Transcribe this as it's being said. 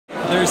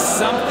There's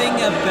something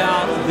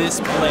about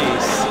this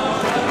place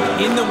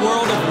in the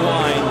world of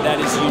wine that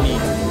is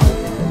unique.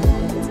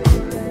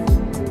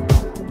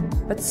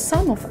 But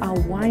some of our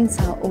wines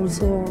are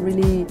also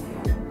really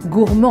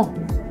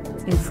gourmand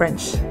in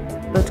French.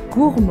 But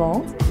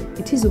gourmand,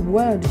 it is a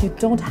word you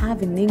don't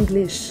have in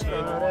English.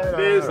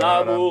 Les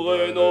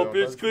amoureux n'ont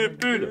plus de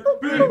scrupules.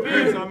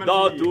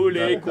 Dans tous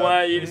les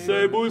coins, ils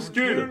se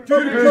bousculent.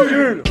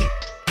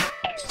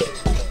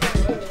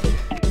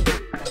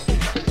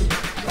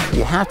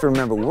 You have to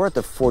remember, we're at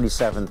the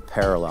 47th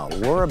parallel.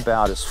 We're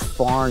about as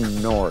far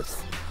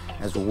north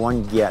as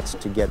one gets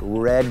to get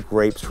red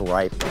grapes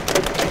ripe.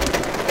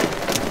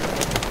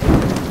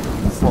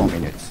 4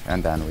 minutes,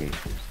 and then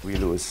we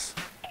lose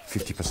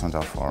 50%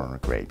 of our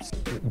grapes.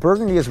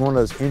 Burgundy is one of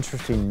those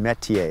interesting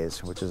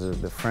métiers, which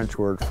is the French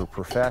word for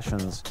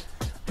professions,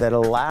 that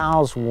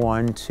allows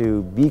one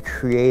to be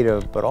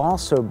creative, but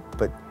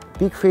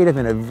be creative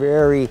in a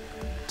very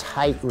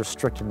tight,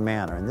 restricted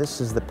manner. And this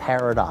is the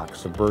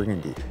paradox of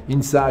Burgundy.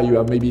 Inside you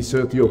have maybe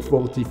 30 or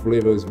 40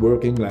 flavors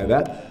working like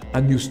that,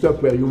 and you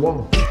stop where you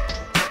want.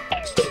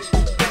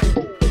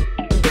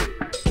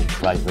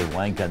 Price of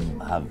wine can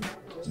have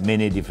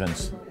many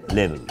different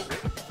levels.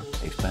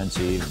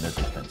 Expensive, not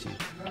expensive.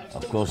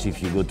 Of course,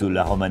 if you go to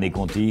La Romanée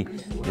Conti,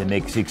 they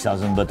make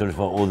 6,000 bottles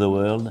for all the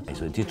world,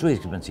 so it is too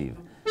expensive.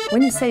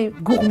 When you say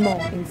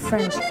gourmand in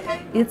French,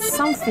 it's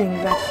something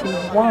that you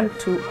want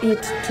to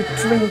eat, to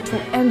drink,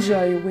 to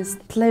enjoy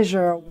with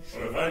pleasure.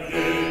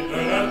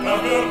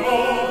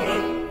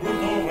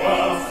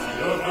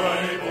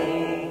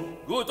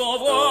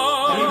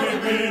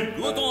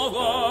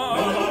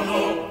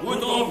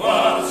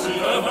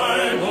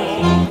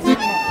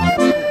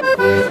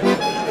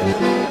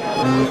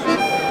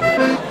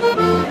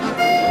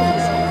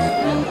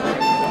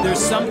 There's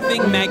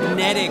something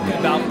magnetic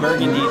about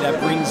Burgundy that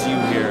brings you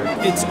here.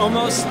 It's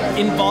almost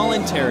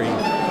involuntary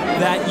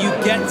that you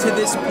get to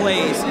this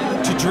place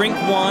to drink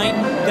wine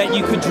that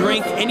you could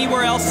drink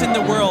anywhere else in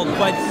the world,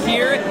 but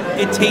here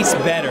it tastes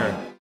better.